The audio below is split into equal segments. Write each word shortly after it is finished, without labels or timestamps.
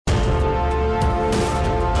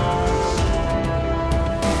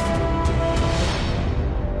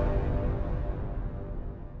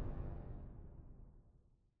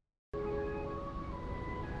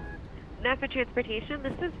for Transportation.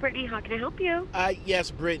 This is Brittany. How can I help you? Yes,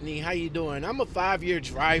 Brittany, how you doing? I'm a 5-year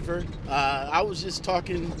driver. I was just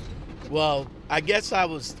talking. Well, I guess I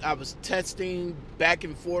was testing back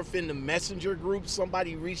and forth in the messenger group.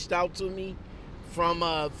 Somebody reached out to me from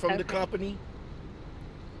the Okay. company.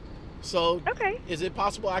 So, Okay. is it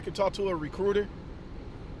possible I could talk to a recruiter?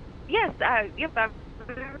 Yes. Yep. I'm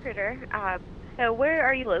a recruiter. So where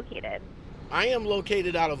are you located? I am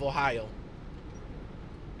located out of Ohio.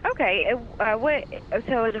 Okay. What?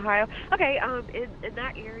 So in Ohio. Okay. In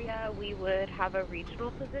that area, we would have a regional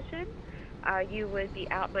position. You would be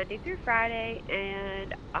out Monday through Friday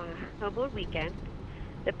and home on weekends.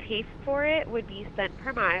 The pay for it would be cent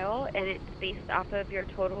per mile, and it's based off of your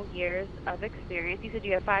total years of experience. You said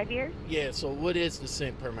you have 5 years. Yeah. So, what is the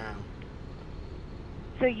cent per mile?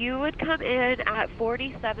 So you would come in at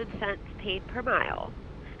 47 cents paid per mile.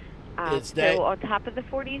 Is that So on top of the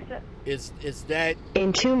 40, is that?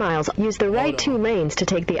 In 2 miles, use the Hold right 2 on. lanes to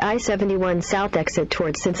take the I-71 south exit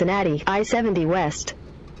towards Cincinnati, I-70 west.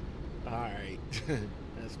 All right.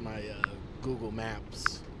 That's my Google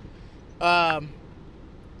Maps. Um,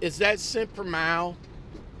 is that cent per mile?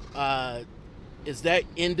 Uh, is that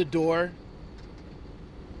in the door?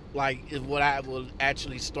 Like, is what I will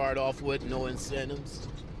actually start off with, no incentives?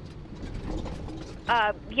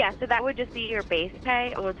 yeah, so that would just be your base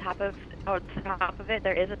pay. On top of it,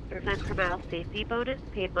 there is a cent per mile safety bonus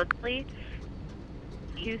paid monthly,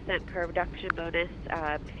 2 cent per reduction bonus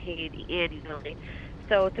paid annually.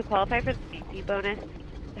 So to qualify for the safety bonus,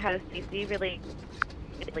 it has safety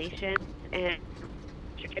regulations and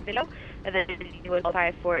video, and then you would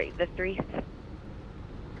qualify for the 3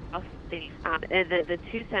 and the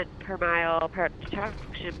 2 cent per mile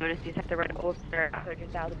production bonus. You have to run over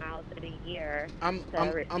 100,000 miles in a year I'm to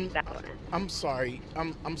I'm receive I'm that bonus. I'm sorry.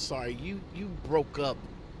 I'm sorry. You broke up.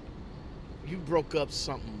 You broke up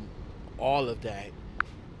something. All of that.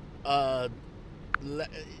 Uh, le-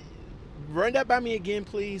 Run that by me again,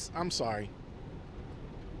 please. I'm sorry.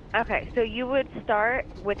 Okay, so you would start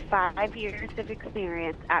with 5 years of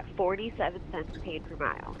experience at 47 cents paid per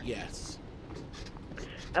mile. Yes.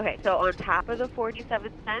 Okay, so on top of the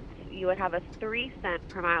 47 cents, you would have a 3 cent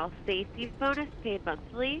per mile safety bonus paid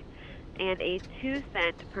monthly and a 2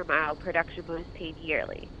 cent per mile production bonus paid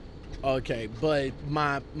yearly. Okay, but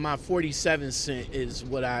my 47 cent is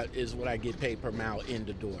what I get paid per mile in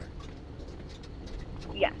the door.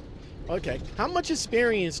 Yes. Okay. How much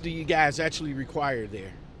experience do you guys actually require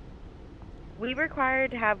there? We require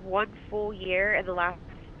to have 1 full year in the last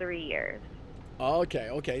 3 years. Okay,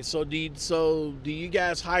 okay. So do you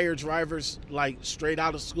guys hire drivers like straight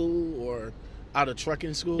out of school or out of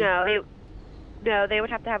trucking school? No, no, they would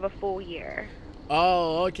have to have a full year.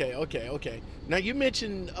 Oh, okay, okay, okay. Now you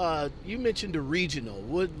mentioned the regional.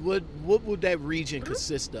 What would that region Mhm.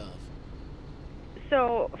 consist of?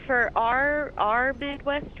 So for our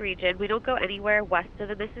Midwest region, we don't go anywhere west of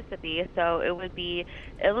the Mississippi. So it would be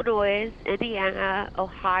Illinois, Indiana,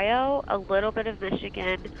 Ohio, a little bit of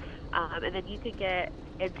Michigan, and then you could get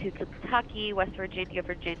into Kentucky, West Virginia,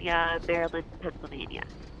 Virginia, Maryland, Pennsylvania.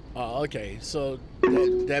 Oh, okay. So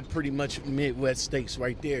that pretty much Midwest states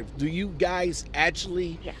right there. Do you guys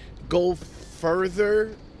actually Yeah. go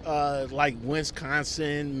further, like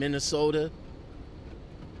Wisconsin, Minnesota?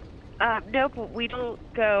 Nope, we don't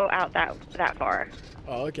go out that far.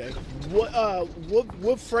 Oh, okay.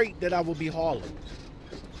 What freight that I will be hauling?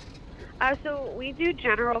 So we do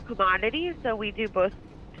general commodities. So we do both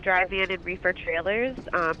drive-in and reefer trailers.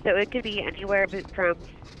 So it could be anywhere from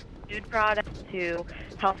food products to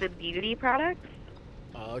health and beauty products.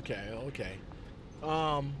 Oh, okay, okay.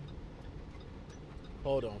 Um,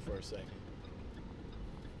 Hold on for a second.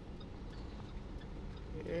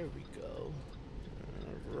 There we go.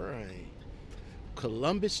 All right.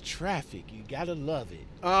 Columbus traffic, you gotta love it.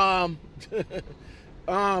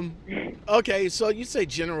 Um, okay, so you say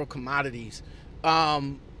general commodities,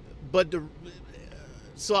 um, but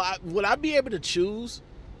would I be able to choose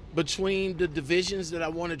between the divisions that I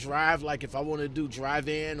want to drive, like if I want to do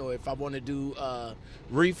drive-in or if I want to do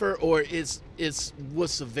reefer, or is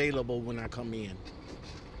what's available when I come in?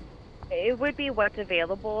 It would be what's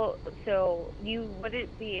available. So you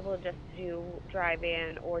wouldn't be able to just do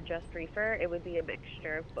drive-in or just reefer. It would be a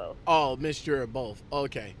mixture of both. Oh, mixture of both.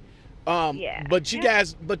 Okay. Yeah. But you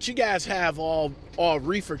Yep. guys have all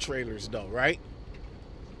reefer trailers though, right?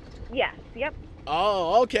 Yes. Yep.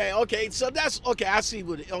 Oh, okay, okay. So that's okay. I see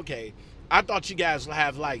what. Okay, I thought you guys would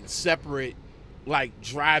have like separate, like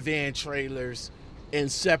drive-in trailers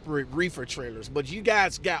and separate reefer trailers, but you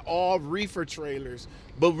guys got all reefer trailers,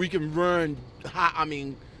 but we can run. I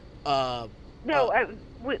mean, uh, No,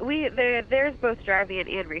 there's both dry van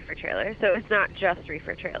and reefer trailer, so it's not just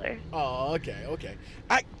reefer trailer. Oh, okay, okay.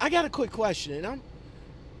 I got a quick question.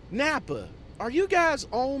 Napa. Are you guys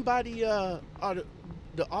owned by the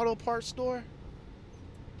auto parts store?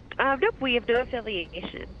 Nope, we have no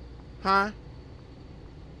affiliation. Huh?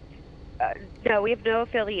 No, we have no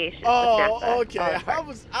affiliation with Oh, Napa. okay.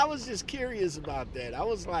 I was just curious about that. I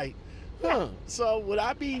was like, huh. So would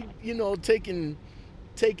I be,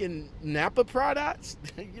 taking Napa products?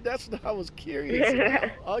 That's what I was curious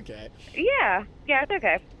about. Okay. Yeah, it's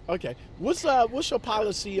okay. Okay. What's your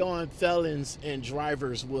policy on felons and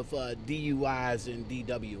drivers with DUIs and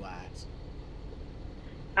DWIs?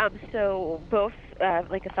 So both,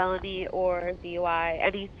 like a felony or DUI,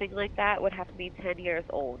 anything like that would have to be 10 years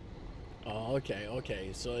old. Oh, okay,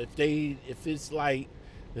 okay. So if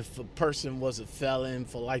a person was a felon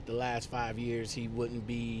for like the last 5 years, he wouldn't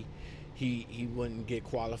get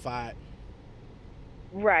qualified.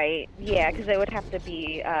 Right. Yeah, because it would have to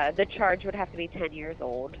be the charge would have to be 10 years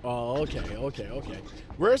old. Oh, okay, okay, okay.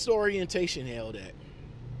 Where's the orientation held at?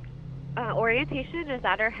 Orientation is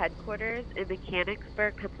at our headquarters in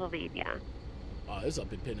Mechanicsburg, Pennsylvania. Oh, it's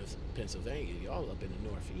up in Pennsylvania. Y'all up in the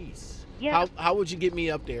Northeast. Yeah. How would you get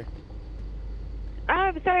me up there?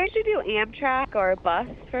 So I usually do Amtrak or a bus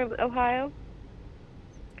from Ohio.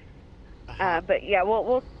 But yeah,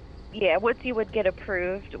 once you would get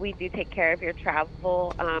approved, we do take care of your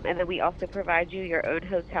travel, and then we also provide you your own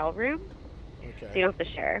hotel room, so Okay. you don't have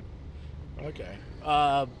to share. Okay.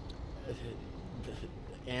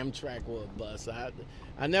 Amtrak or a bus.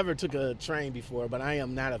 I never took a train before, but I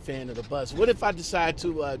am not a fan of the bus. What if I decide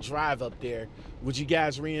to drive up there? Would you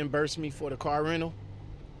guys reimburse me for the car rental?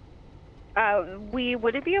 We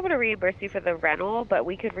wouldn't be able to reimburse you for the rental, but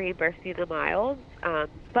we could reimburse you the miles.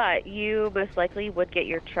 But you most likely would get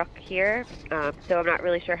your truck here, so I'm not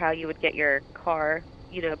really sure how you would get your car,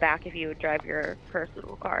 back if you would drive your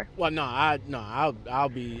personal car. Well, I'll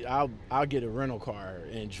get a rental car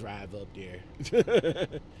and drive up there.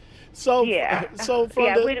 So Yeah. So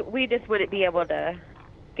we just wouldn't be able to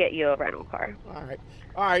get you a rental car.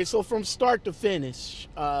 all right. So from start to finish,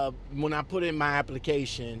 when I put in my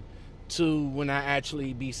application to when I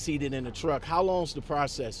actually be seated in the truck, how long's the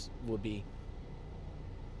process would be?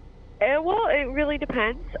 Well, it really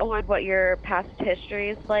depends on what your past history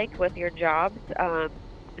is like with your jobs.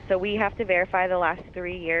 So we have to verify the last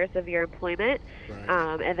 3 years of your employment.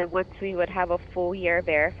 Right. And then once we would have a full year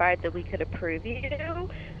verified, then we could approve you.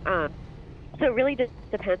 So it really just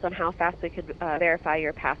depends on how fast we could verify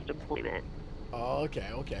your past employment. Oh,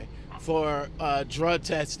 okay. For drug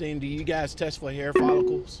testing, do you guys test for hair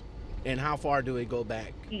follicles? And how far do it go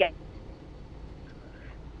back? Yeah.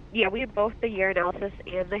 Yeah, we have both the year analysis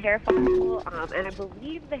and the hair follicle, and I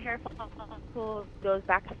believe the hair follicle goes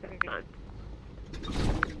back to 3 months.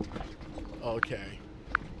 Okay.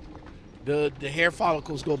 The hair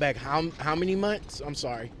follicles go back how many months? I'm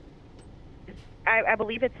sorry. I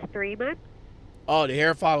believe it's 3 months. Oh, the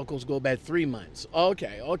hair follicles go back 3 months.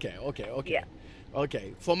 Okay. Yeah.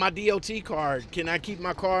 Okay. For my DOT card, can I keep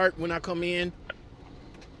my card when I come in?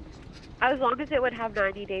 As long as it would have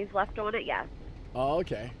 90 days left on it, yes. Oh,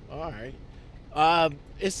 okay. All right.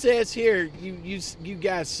 It says here you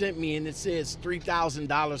guys sent me, and it says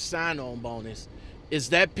 $3,000 sign-on bonus. Is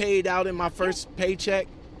that paid out in my first paycheck?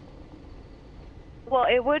 Well,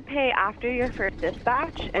 it would pay after your first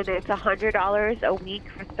dispatch, and it's $100 a week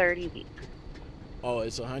for 30 weeks. Oh,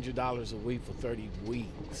 it's $100 a week for 30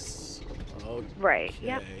 weeks. Okay. Right.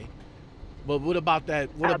 Yep. But what about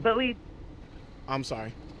that? I'm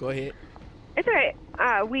sorry. Go ahead. It's all right.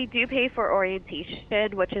 We do pay for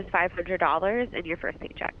orientation, which is $500 in your first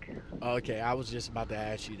paycheck. Okay, I was just about to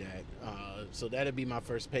ask you that. So that'd be my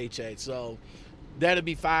first paycheck. So that'd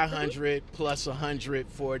be $500 plus $100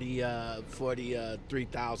 for the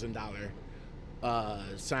 $3,000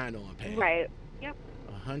 sign-on pay. Right. Yep.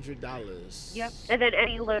 $100. Yep. And then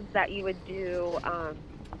any loads that you would do,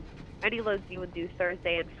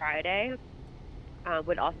 Thursday and Friday,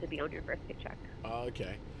 would also be on your first paycheck.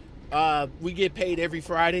 Okay. We get paid every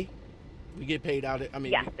Friday. We get paid out.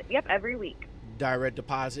 Yes. Yep. Every week. Direct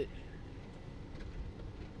deposit.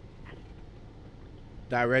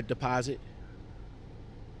 Direct deposit.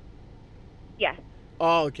 Yes.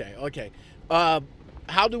 Oh, okay.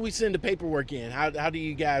 How do we send the paperwork in? How do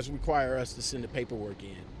you guys require us to send the paperwork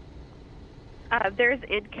in? There's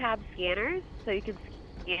in-cab scanners, so you can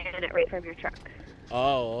scan it right from your truck.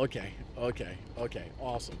 Oh, okay.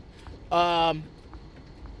 Awesome.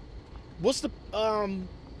 What's the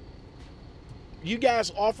you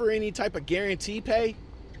guys offer any type of guarantee pay?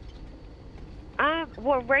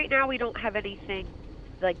 Well, right now we don't have anything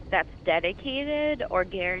like that's dedicated or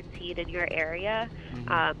guaranteed in your area.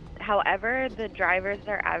 However, the drivers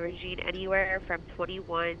are averaging anywhere from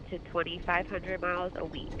 21 to 2,500 miles a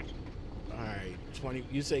week. All right, 20.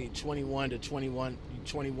 You say 21 to 21.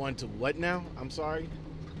 21 to what now? I'm sorry.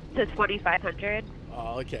 To 2,500.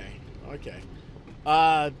 Oh, okay, okay.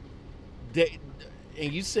 Uh, they,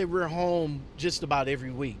 and you said we're home just about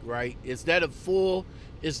every week, right? Is that a full?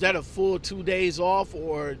 Is that a full 2 days off,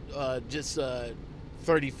 or just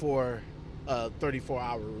 34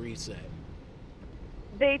 hour reset?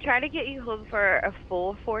 They try to get you home for a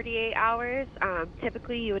full 48 hours.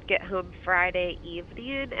 Typically, you would get home Friday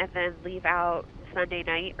evening and then leave out Sunday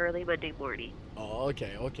night, early Monday morning. Oh,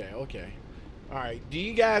 okay, okay, okay. All right. Do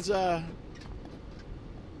you guys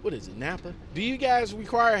what is it, Napa? Do you guys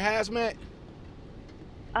require hazmat?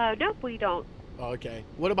 Nope, we don't. Oh, okay.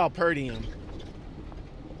 What about per diem?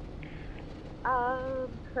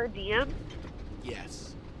 Per diem,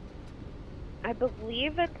 Yes. I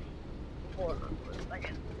believe it's. Hold on 1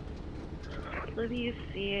 second. Let me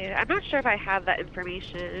see. I'm not sure if I have that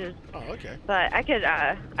information, Oh, okay. but I could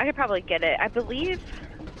probably get it. I believe.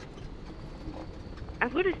 I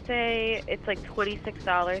want to say it's like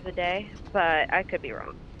 $26 a day, but I could be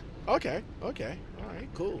wrong. Okay, okay. All right,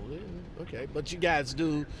 cool. Yeah, okay, but you guys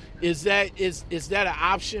do. Is that an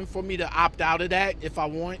option for me to opt out of that if I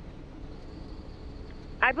want?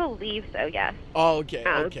 I believe so. Yes. Oh, okay,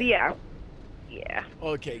 But okay. yeah. Yeah.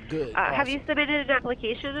 Okay, good. Have you awesome. submitted an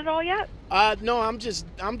application at all yet? No, I'm just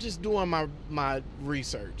doing my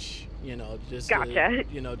research. You know, just Gotcha.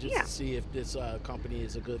 just Yeah. to see if this company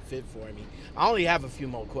is a good fit for me. I only have a few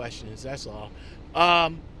more questions. That's all.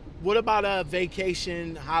 What about a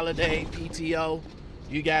vacation, holiday, PTO?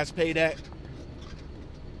 You guys pay that?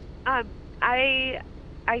 I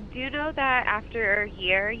do know that after a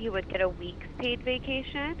year you would get a week's paid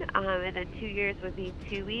vacation, and then 2 years would be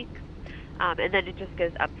 2 weeks, and then it just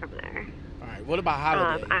goes up from there. All right. What about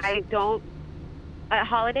holidays? I don't.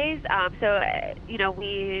 Holidays,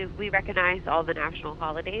 we recognize all the national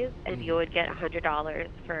holidays, and you would get $100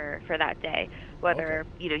 for that day, whether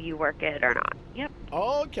you work it or not. Yep.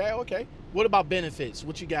 Oh, okay, okay. What about benefits?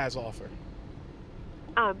 What you guys offer?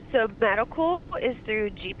 So medical is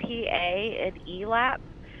through GPA and ELAP.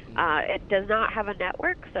 It does not have a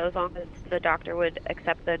network, so as long as the doctor would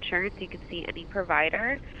accept the insurance, you can see any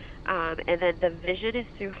provider. And then the vision is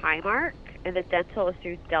through Highmark, and the dental is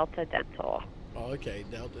through Delta Dental. Oh, okay,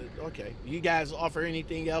 Delta. Okay. You guys offer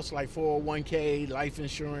anything else like 401k, life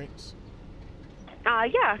insurance?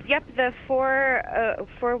 Yep. The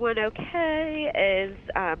 401k is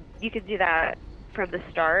you can do that from the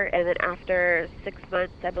start, and then after 6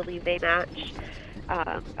 months, I believe they match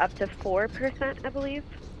up to 4%. I believe.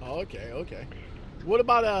 Oh, okay, okay. What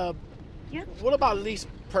about Yep. What about lease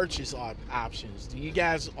purchase options? Do you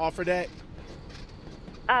guys offer that?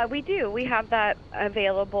 We do. We have that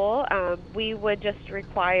available. We would just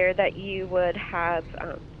require that you would have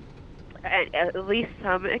at least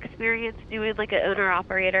some experience doing like an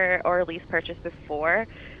owner-operator or a lease purchase before.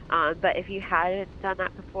 But if you hadn't done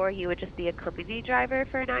that before, you would just be a company driver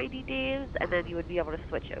for 90 days, and then you would be able to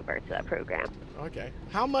switch over to that program. Okay.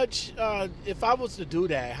 How much? If I was to do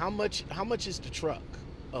that, how much is the truck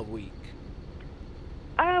a week?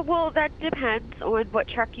 Well, that depends on what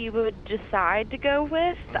truck you would decide to go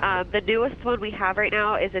with. The newest one we have right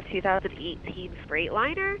now is a 2018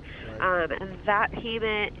 Freightliner. Right. And that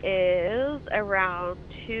payment is around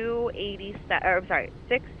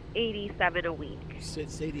 $687 a week.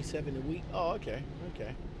 $687 a week. Oh, okay,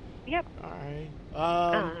 okay. Yep. All right.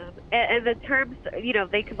 And the terms,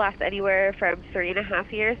 they could last anywhere from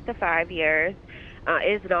 3.5 years to 5 years.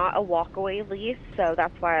 Is not a walkaway lease, so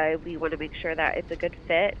that's why we want to make sure that it's a good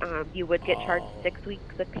fit. You would get charged 6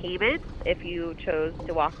 weeks of payments if you chose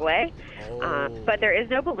to walk away, but there is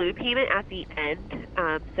no balloon payment at the end.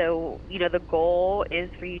 So the goal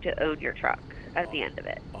is for you to own your truck at the end of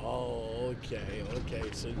it. Oh, okay, okay.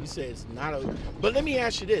 So you say it's not a. But let me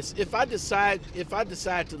ask you this: if I decide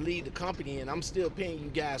to leave the company and I'm still paying you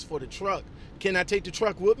guys for the truck, can I take the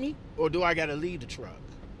truck with me, or do I got to leave the truck?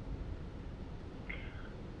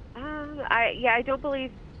 I don't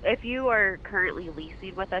believe if you are currently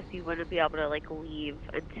leasing with us, you wouldn't be able to leave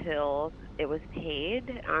until it was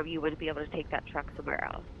paid. You wouldn't be able to take that truck somewhere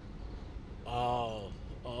else. Oh,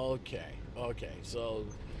 okay, okay. So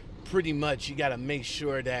pretty much you got to make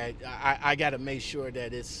sure that I got to make sure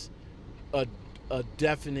that it's a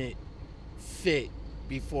definite fit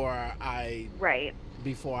before I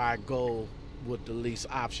go with the lease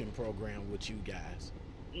option program with you guys.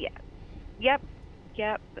 Yeah. Yep.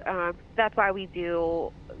 Yep. That's why we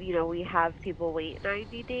do, we have people wait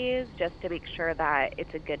 90 days just to make sure that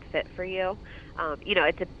it's a good fit for you.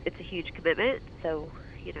 It's a huge commitment, so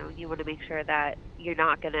you want to make sure that you're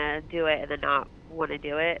not gonna do it and then not want to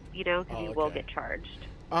do it, because Oh, you will okay. get charged.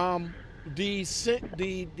 The cent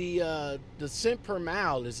per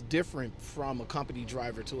mile is different from a company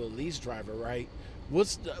driver to a lease driver, right?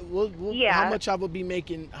 What's the, how Yeah. much I would be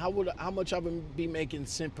making? How much I would be making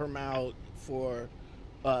cent per mile for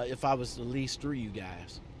if I was to lease through you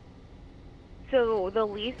guys? So the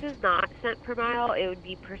lease is not cent per mile; it would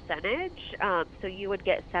be percentage. So you would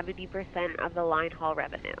get 70% of the line haul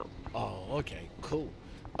revenue. Oh, okay, cool.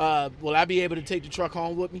 Will I be able to take the truck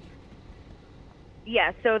home with me?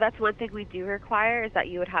 Yeah, so that's one thing we do require is that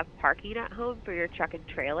you would have parking at home for your truck and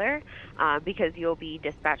trailer, because you'll be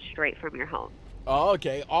dispatched straight from your home. Oh,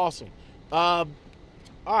 okay, awesome. All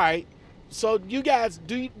right. So you guys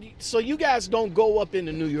so you guys don't go up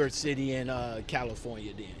into New York City and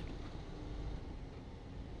California then?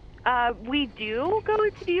 We do go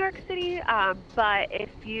into New York City, but if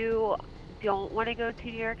you don't want to go to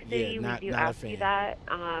New York City, we do not a ask you fan.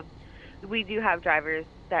 that. We do have drivers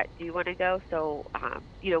that do want to go, so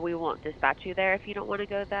we won't dispatch you there if you don't want to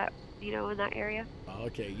go in that area. Oh,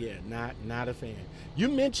 okay, yeah, not a fan. You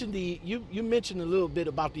mentioned you mentioned a little bit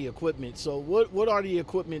about the equipment. So what are the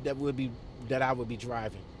equipment that I would be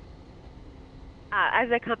driving?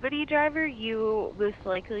 As a company driver, you most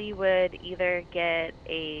likely would either get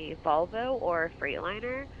a Volvo or a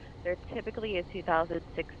Freightliner. They're typically a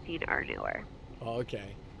 2016 or newer. Oh,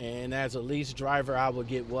 okay. And as a lease driver, I would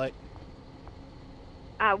get what?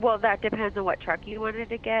 Well, that depends on what truck you wanted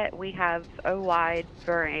to get. We have a wide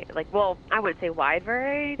variety, I wouldn't say wide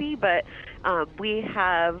variety, but we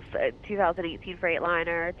have a 2018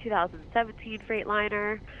 Freightliner, 2017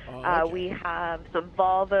 Freightliner. Oh, We okay. have some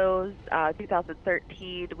Volvos,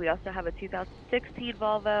 2013. We also have a 2016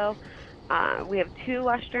 Volvo. We have two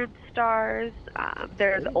Western Stars.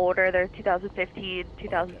 They're Ooh, older. They're 2015, okay.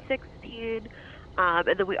 2016. And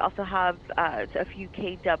then we also have a few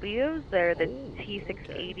KWs. They're the Oh, okay.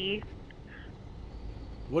 T680.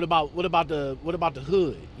 What about the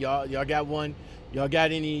hood? Y'all got one? Y'all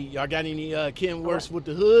got any What? Kenworths with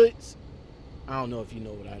the hoods? I don't know if you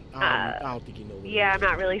know what Uh, I don't think you know what a yeah, I'm hood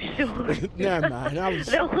not really sure. is. Never mind. I was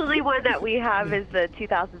The only one that we have is the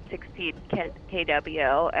 2016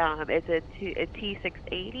 KW. It's a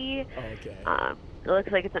T680. okay. It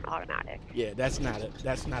looks like it's an automatic. Yeah, that's not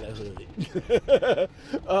a hood.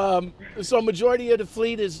 So majority of the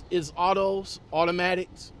fleet is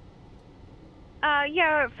automatics.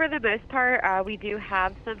 Yeah, for the most part, we do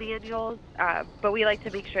have some manuals, but we like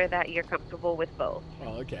to make sure that you're comfortable with both.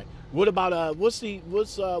 Oh, okay. What about what's the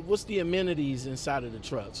amenities inside of the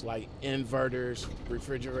trucks like inverters,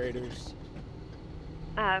 refrigerators?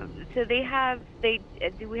 So we have the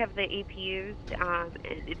APUs and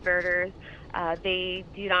inverters. They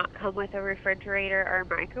do not come with a refrigerator or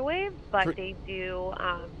microwave, but Pre- they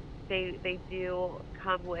do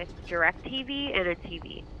come with direct TV and a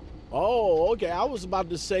TV. oh, okay. I was about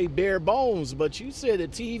to say bare bones, but you said a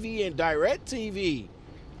TV and direct TV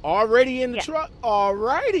already in the Yeah. truck.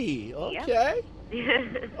 Alrighty. Yep. Okay.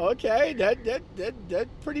 Okay, that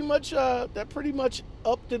pretty much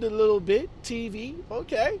upped it a little bit. TV,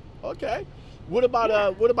 okay, okay. Yeah. What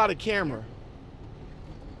about a camera?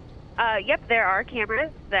 Yep, there are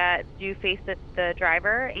cameras that do face the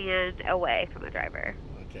driver and away from the driver.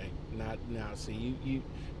 Okay, not now. See you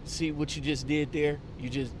see what you just did there. You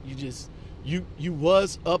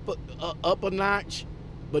was up a notch,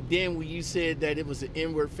 but then when you said that it was an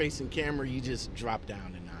inward facing camera, you just dropped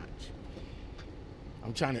down a notch.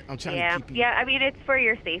 I'm trying to Yeah, keep you. yeah. I mean, it's for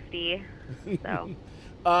your safety. So,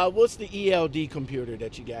 What's the ELD computer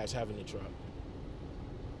that you guys have in the truck?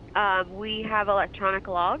 we have electronic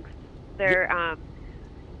logs. Yeah.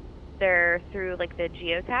 They're through like the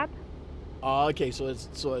Geotab. Oh, okay, so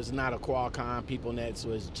it's not a Qualcomm PeopleNet,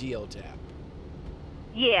 so it's Geotab.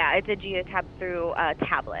 Yeah, it's a Geotab through a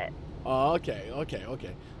tablet. Oh, okay.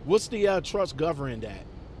 What's the trucks governed at?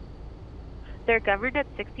 They're governed at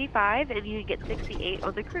 65, and you get 68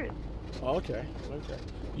 on the cruise. Okay.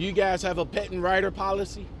 You guys have a pet and rider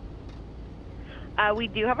policy? We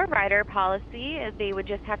do have a rider policy, and they would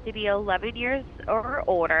just have to be 11 years or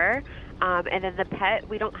older. And then the pet,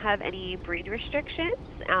 we don't have any breed restrictions,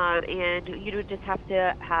 and you would just have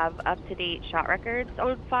to have up-to-date shot records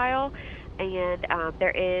on file. And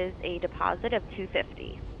there is a deposit of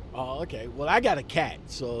 $250. Oh, okay. Well, I got a cat,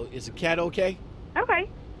 so is a cat okay? Okay.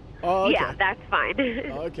 Oh, okay. Yeah, that's fine.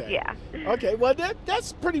 Okay. Yeah. Okay. Well,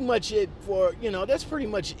 that's pretty much it for That's pretty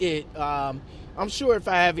much it. I'm sure if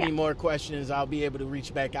I have any Yeah. more questions, I'll be able to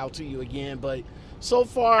reach back out to you again. But so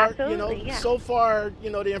far, Absolutely, yeah.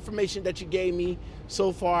 the information that you gave me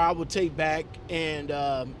so far, I will take back and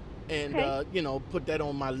Okay. put that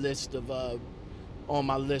on my list of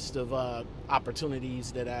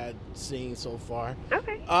opportunities that I've seen so far.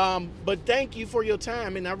 Okay. But thank you for your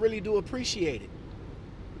time, and I really do appreciate it.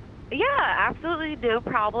 Yeah, absolutely no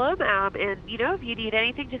problem. And if you need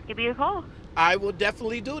anything, just give me a call. I will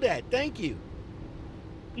definitely do that. Thank you.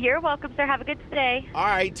 You're welcome, sir. Have a good day. All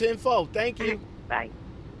right, tenfold. Thank you. Bye.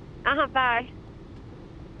 Bye.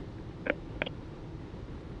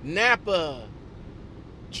 Napa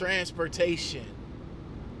Transportation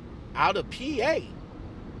out of PA.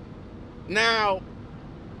 Now,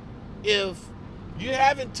 if you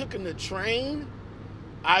haven't taken the train,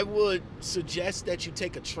 I would suggest that you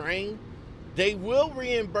take a train. They will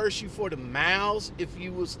reimburse you for the miles if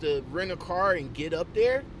you was to rent a car and get up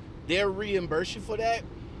there. They'll reimburse you for that.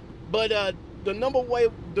 But the number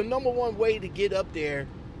one way to get up there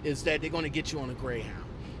is that they're going to get you on a Greyhound.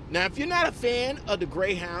 Now, if you're not a fan of the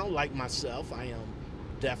Greyhound, like myself, I am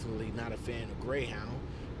definitely not a fan of Greyhound.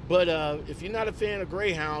 But if you're not a fan of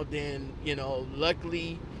Greyhound, then,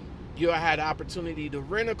 luckily you'll have the opportunity to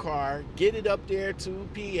rent a car, get it up there to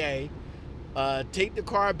PA, take the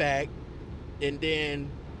car back, and then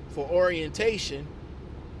for orientation,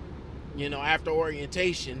 after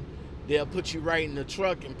orientation, they'll put you right in the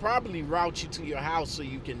truck and probably route you to your house so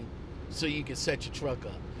you can set your truck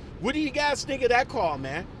up. What do you guys think of that call,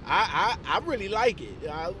 man? I really like it.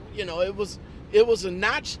 It was a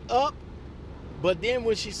notch up, but then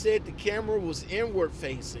when she said the camera was inward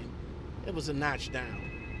facing, it was a notch down.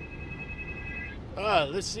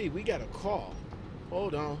 Let's see, we got a call.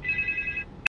 Hold on.